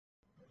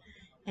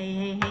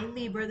Hey,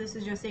 Libra, this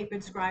is your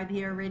sacred scribe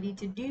here, ready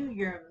to do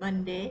your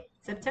Monday,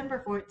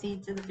 September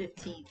 14th to the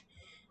 15th.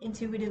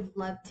 Intuitive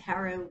Love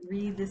Tarot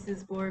read. This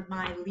is for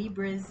my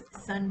Libras,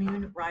 Sun,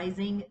 Moon,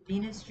 Rising,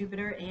 Venus,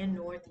 Jupiter, and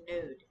North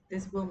Node.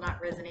 This will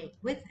not resonate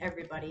with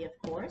everybody, of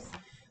course,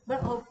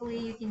 but hopefully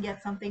you can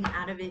get something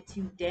out of it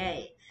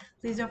today.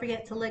 Please don't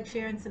forget to like,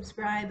 share, and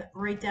subscribe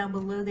right down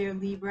below there,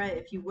 Libra,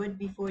 if you would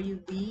before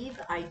you leave.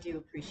 I do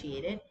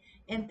appreciate it.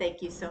 And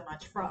thank you so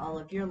much for all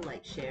of your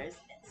like, shares,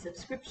 and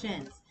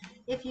subscriptions.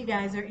 If you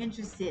guys are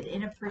interested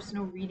in a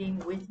personal reading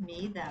with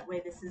me, that way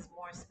this is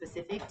more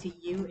specific to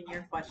you and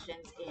your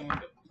questions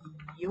and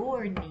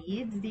your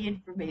needs, the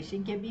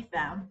information can be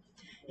found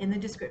in the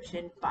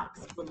description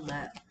box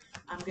below.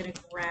 I'm going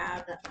to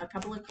grab a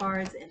couple of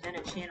cards and then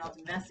a channeled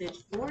message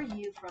for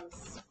you from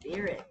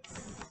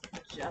spirits.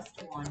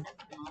 Just one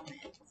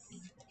moment.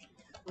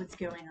 What's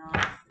going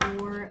on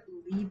for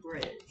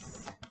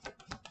Libras?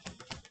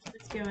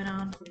 What's going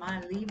on for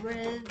my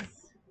Libras?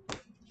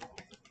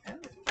 Oh,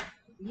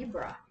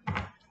 Libra.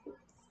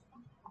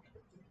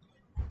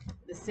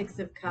 The Six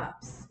of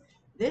Cups.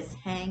 This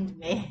Hanged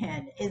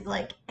Man is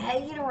like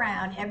hanging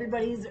around.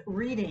 Everybody's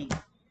reading.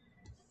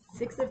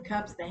 Six of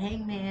Cups, the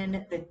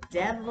Hangman, the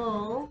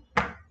Devil.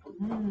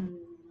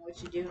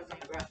 What you doing,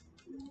 Libra?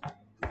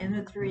 And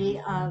the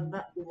Three of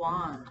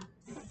Wands.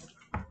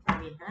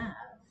 We have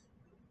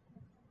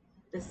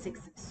the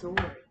Six of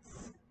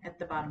Swords at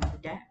the bottom of the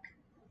deck.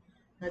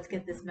 Let's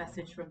get this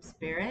message from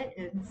Spirit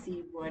and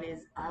see what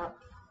is up.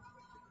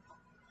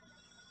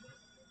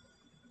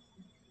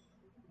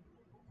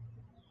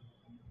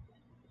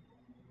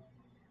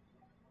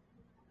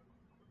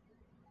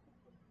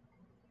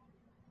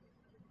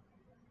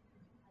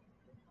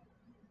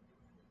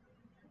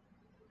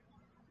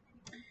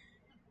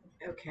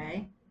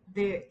 Okay.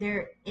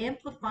 They're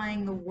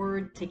amplifying the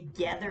word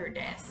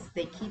togetherness.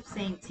 They keep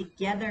saying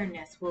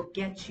togetherness will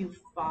get you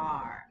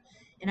far.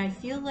 And I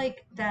feel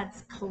like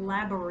that's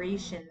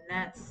collaboration,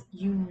 that's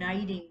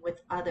uniting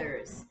with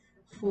others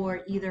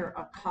for either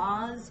a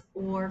cause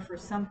or for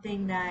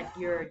something that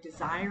you're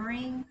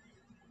desiring,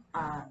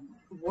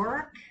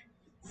 work,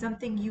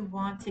 something you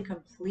want to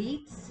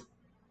complete.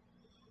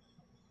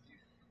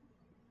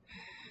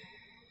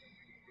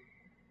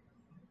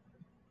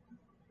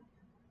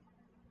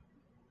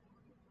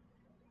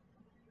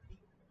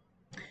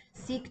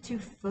 Seek to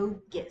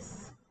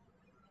focus.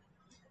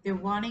 They're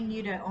wanting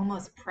you to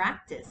almost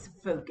practice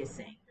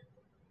focusing.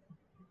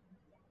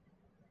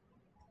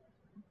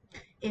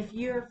 If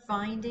you're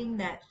finding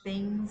that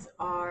things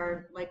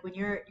are like when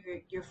you're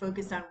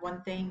focused on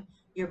one thing,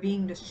 you're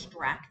being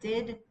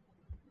distracted,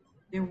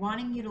 they're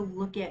wanting you to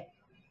look at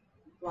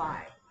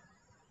why.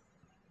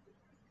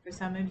 For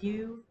some of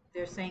you,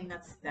 they're saying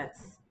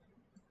that's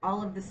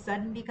all of the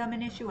sudden become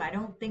an issue. I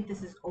don't think this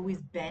has always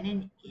been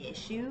an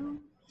issue.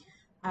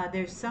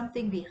 There's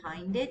something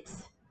behind it,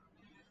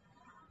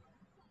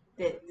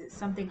 that's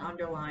something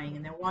underlying,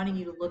 and they're wanting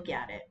you to look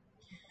at it.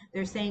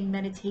 They're saying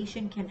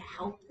meditation can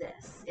help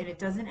this, and it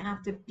doesn't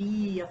have to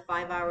be a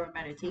 5-hour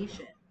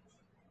meditation.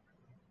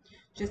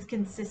 Just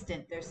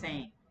consistent, they're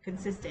saying.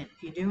 Consistent.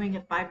 If you're doing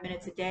it 5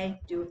 minutes a day,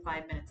 do it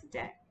 5 minutes a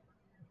day.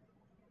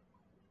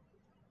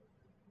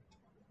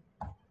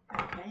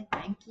 Okay,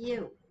 thank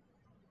you.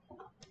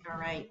 All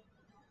right.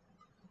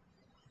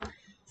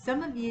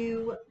 Some of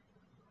you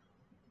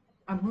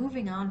are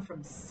moving on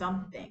from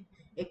something.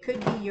 It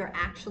could be you're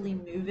actually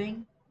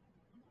moving.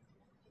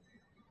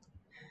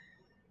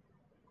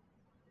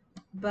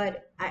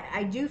 But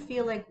I do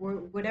feel like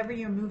whatever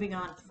you're moving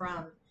on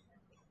from,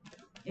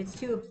 it's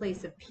to a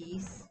place of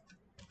peace.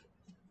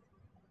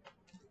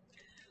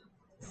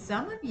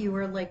 Some of you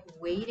are like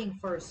waiting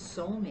for a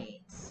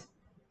soulmate.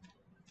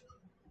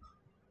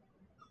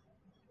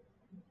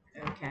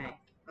 Okay.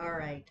 All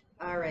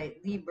right,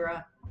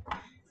 Libra.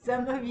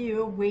 Some of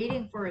you are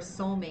waiting for a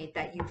soulmate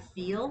that you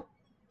feel.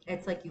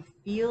 It's like you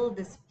feel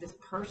this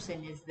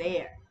person is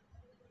there.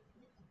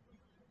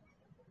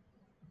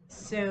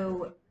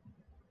 So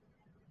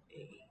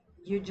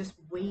you're just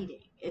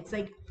waiting. It's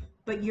like,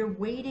 but you're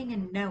waiting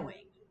and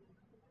knowing,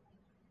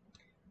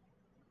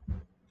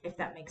 if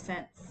that makes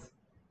sense.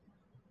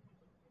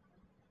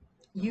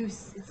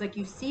 It's like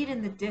you see it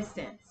in the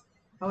distance.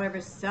 However,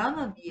 some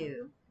of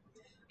you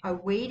are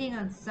waiting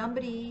on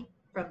somebody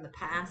from the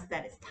past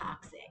that is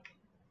toxic,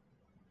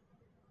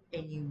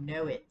 and you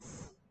know it.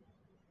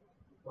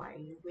 Why are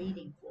you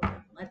waiting for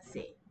them? Let's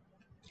see.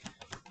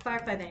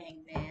 Clarify the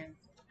Hangman.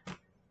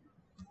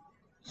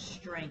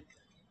 Strength.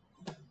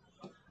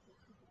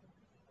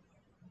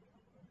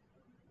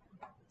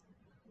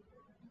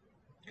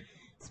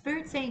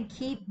 Spirit saying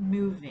keep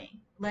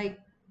moving. Like,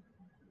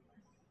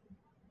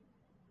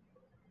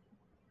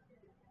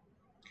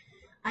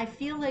 I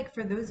feel like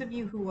for those of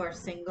you who are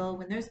single,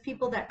 when there's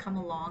people that come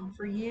along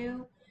for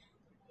you,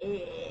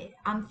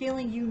 I'm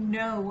feeling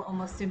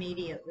almost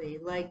immediately.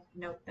 Like,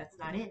 nope, that's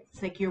not it.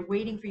 It's like you're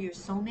waiting for your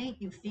soulmate.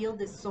 You feel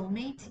this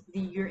soulmate.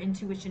 Your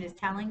intuition is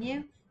telling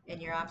you,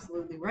 and you're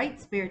absolutely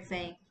right. Spirit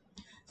saying.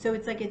 So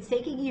it's like it's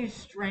taking you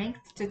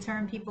strength to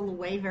turn people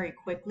away very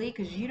quickly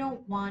because you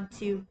don't want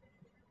to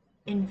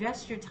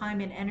invest your time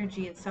and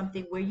energy in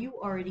something where you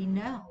already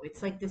know.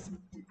 It's like this,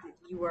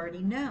 you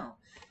already know.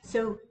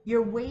 So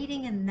you're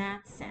waiting in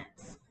that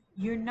sense.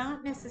 You're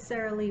not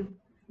necessarily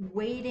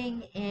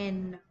waiting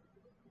in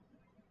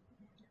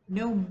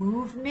no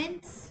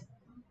movement,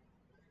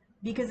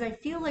 because I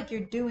feel like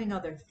you're doing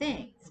other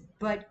things.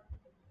 But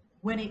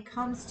when it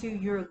comes to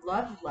your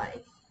love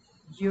life,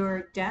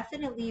 you're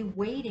definitely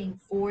waiting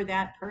for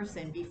that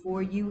person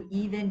before you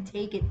even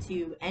take it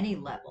to any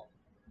level.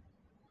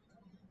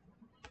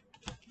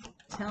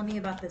 Tell me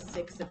about the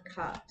Six of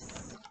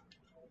Cups.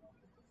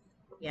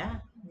 Yeah,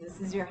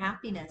 this is your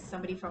happiness.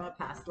 Somebody from a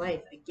past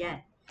life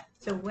again.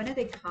 So when are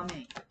they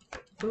coming?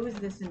 Who is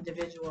this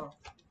individual?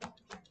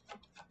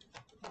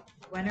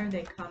 When are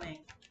they coming?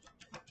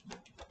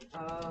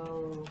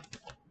 Oh,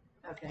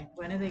 okay.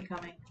 When are they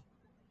coming?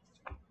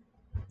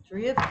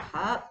 Three of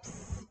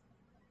Cups.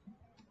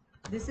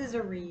 This is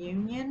a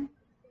reunion.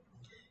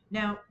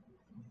 Now,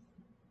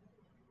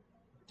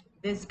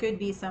 this could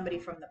be somebody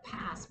from the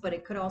past, but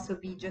it could also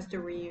be just a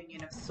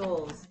reunion of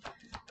souls.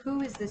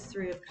 Who is this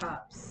Three of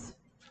Cups?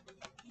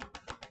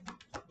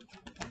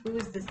 Who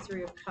is this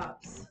Three of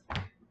Cups?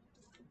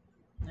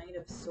 Knight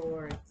of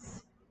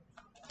Swords.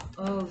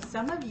 Oh,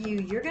 some of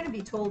you, you're going to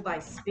be told by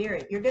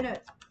Spirit.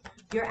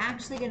 You're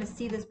actually going to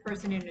see this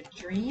person in a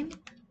dream.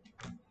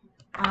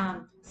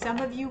 Some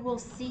of you will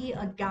see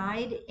a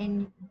guide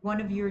in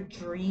one of your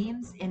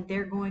dreams, and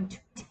they're going to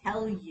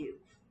tell you,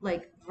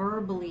 like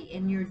verbally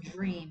in your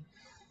dream,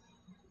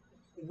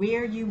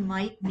 where you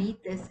might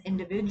meet this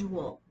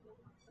individual.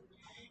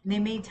 And they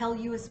may tell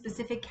you a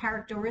specific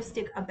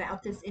characteristic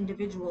about this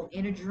individual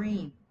in a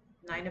dream.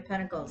 Nine of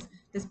Pentacles.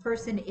 This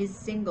person is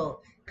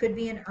single. Could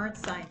be an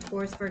earth sign,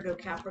 Taurus, Virgo,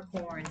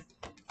 Capricorn.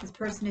 This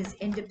person is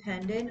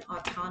independent,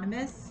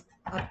 autonomous,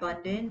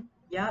 abundant.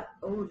 Yep.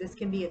 Oh, this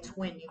can be a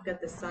twin. You've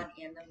got the sun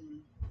and the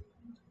moon.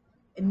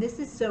 And this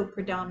is so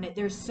predominant.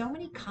 There's so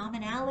many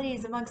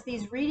commonalities amongst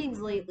these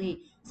readings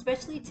lately,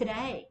 especially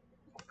today.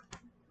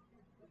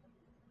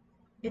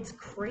 It's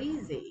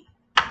crazy.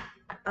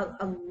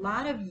 A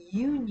lot of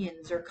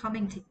unions are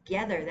coming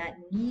together that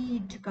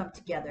need to come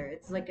together.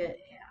 It's like I'm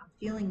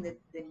feeling the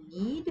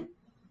need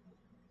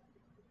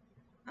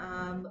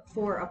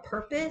for a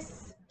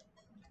purpose.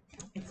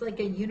 It's like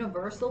a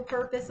universal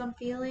purpose I'm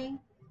feeling.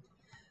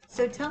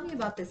 So tell me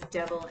about this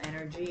Devil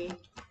energy.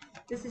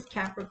 This is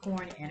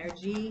Capricorn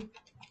energy.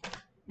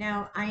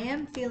 Now, I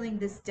am feeling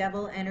this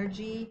Devil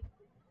energy,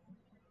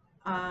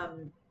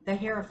 the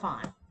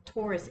Hierophant,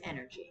 Taurus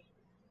energy.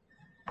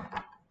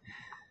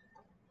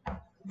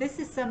 This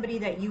is somebody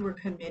that you were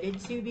committed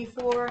to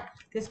before.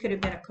 This could have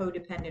been a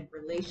codependent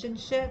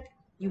relationship.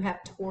 You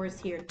have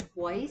Taurus here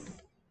twice.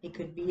 It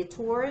could be a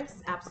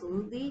Taurus,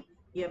 absolutely.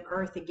 You have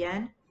Earth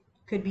again.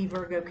 Could be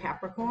Virgo,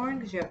 Capricorn,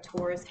 because you have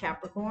Taurus,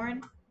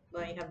 Capricorn.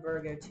 Well, you have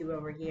Virgo too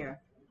over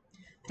here.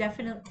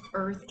 Definite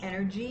Earth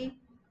energy.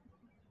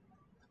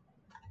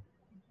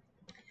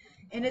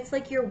 And it's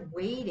like you're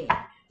waiting.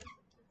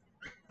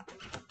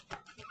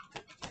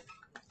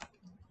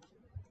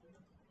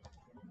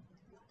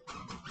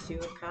 Two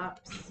of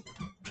Cups.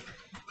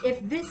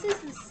 If this is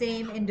the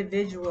same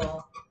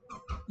individual,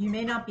 you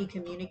may not be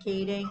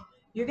communicating.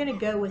 You're going to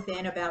go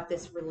within about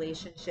this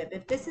relationship.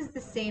 If this is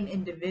the same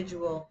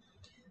individual,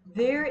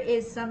 there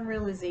is some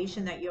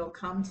realization that you'll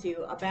come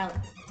to about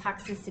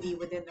toxicity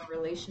within the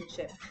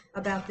relationship,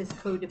 about this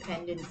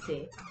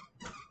codependency,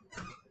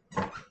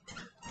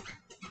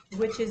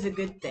 which is a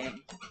good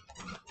thing.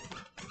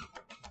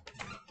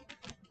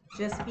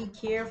 Just be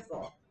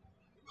careful.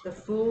 The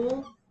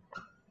Fool.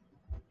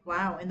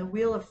 Wow, and the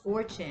Wheel of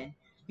Fortune.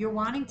 You're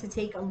wanting to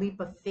take a leap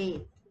of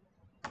faith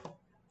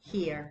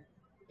here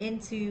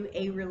into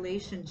a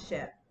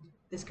relationship.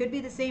 This could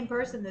be the same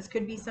person. This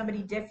could be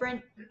somebody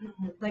different.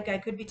 Like I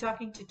could be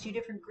talking to two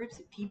different groups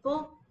of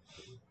people.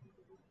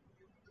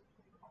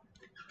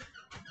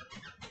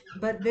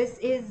 But this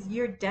is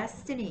your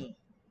destiny.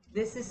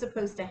 This is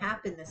supposed to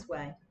happen this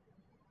way.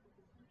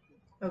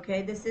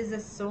 Okay, this is a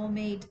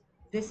soulmate.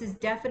 This is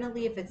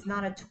definitely, if it's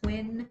not a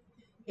twin,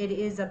 it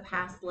is a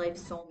past life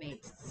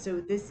soulmate.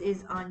 So this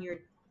is on your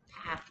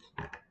path.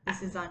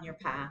 This is on your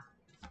path.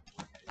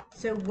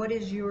 So what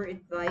is your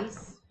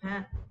advice?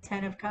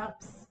 Ten of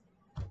Cups.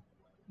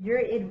 Your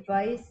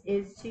advice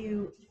is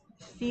to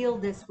feel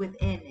this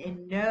within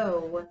and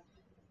know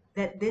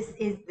that this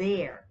is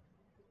there.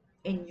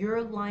 And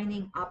you're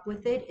lining up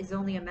with it is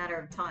only a matter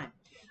of time.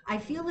 I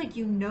feel like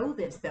you know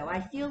this, though. I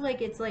feel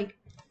like it's like,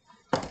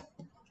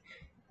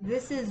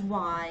 this is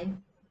why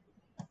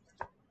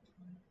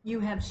you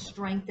have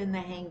strength in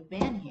the Hanged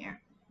Man here.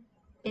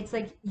 It's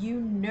like you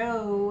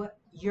know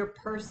your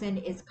person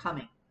is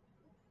coming.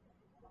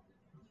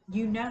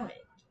 You know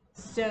it.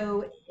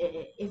 So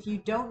if you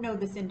don't know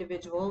this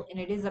individual and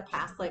it is a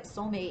past life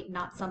soulmate,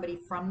 not somebody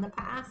from the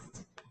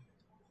past,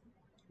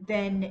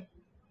 then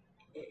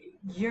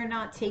you're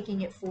not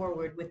taking it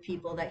forward with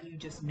people that you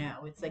just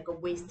know. It's like a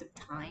waste of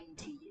time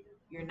to you.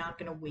 You're not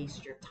going to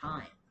waste your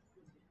time.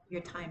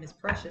 Your time is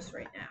precious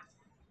right now.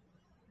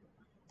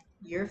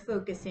 You're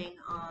focusing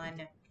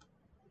on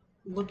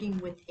looking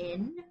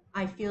within.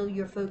 I feel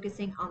you're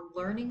focusing on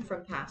learning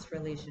from past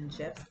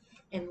relationships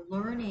and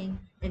learning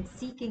and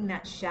seeking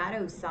that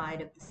shadow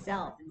side of the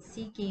self, and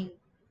seeking,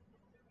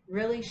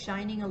 really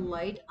shining a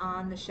light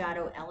on the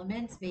shadow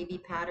elements, maybe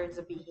patterns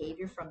of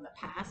behavior from the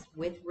past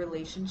with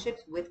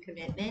relationships, with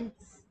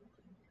commitments.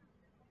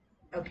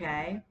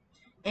 Okay.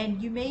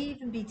 And you may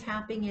even be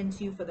tapping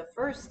into, for the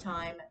first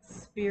time,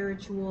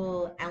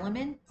 spiritual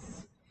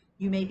elements.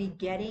 You may be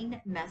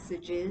getting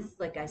messages.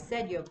 Like I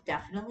said, you'll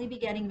definitely be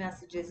getting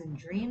messages in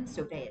dreams,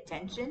 so pay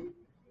attention.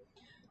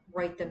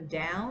 Write them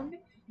down.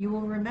 You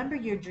will remember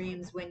your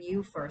dreams when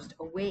you first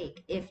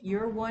awake. If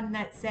you're one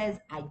that says,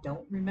 I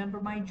don't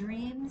remember my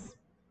dreams,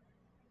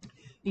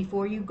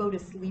 before you go to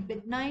sleep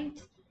at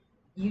night,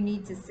 you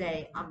need to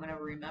say, I'm going to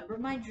remember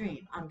my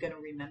dream. I'm going to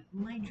remember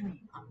my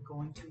dream. I'm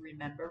going to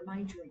remember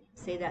my dream.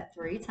 Say that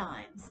 3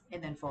 times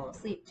and then fall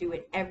asleep. Do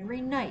it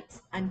every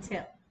night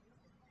until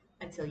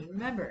you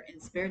remember.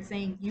 And Spirit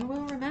saying, you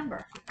will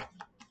remember.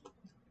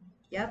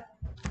 Yep.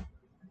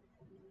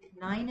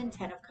 9 and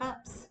 10 of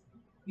Cups.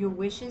 Your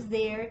wish is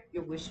there.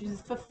 Your wish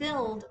is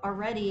fulfilled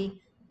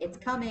already. It's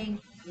coming.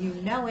 You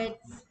know it.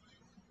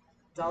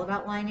 It's all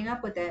about lining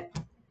up with it.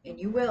 And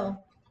you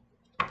will.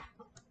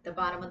 The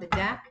bottom of the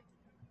deck,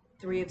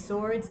 3 of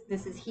Swords.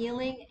 This is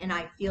healing, and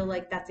I feel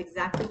like that's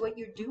exactly what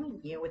you're doing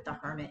here with the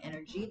Hermit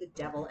energy, the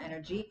Devil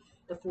energy,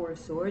 the 4 of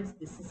Swords.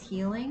 This is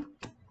healing.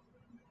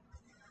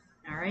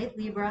 All right,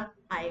 Libra,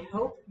 I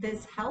hope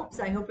this helps.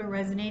 I hope it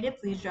resonated.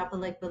 Please drop a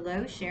like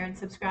below, share and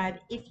subscribe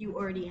if you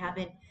already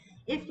haven't.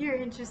 If you're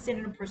interested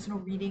in a personal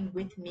reading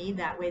with me,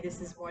 that way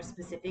this is more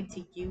specific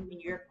to you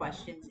and your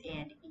questions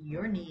and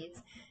your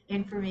needs,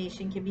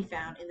 information can be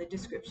found in the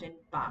description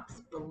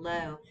box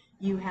below.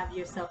 You have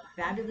yourself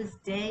a fabulous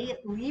day,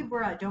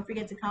 Libra. Don't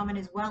forget to comment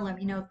as well. Let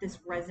me know if this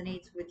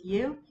resonates with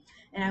you.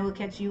 And I will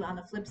catch you on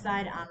the flip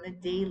side on the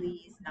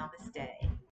dailies. Namaste.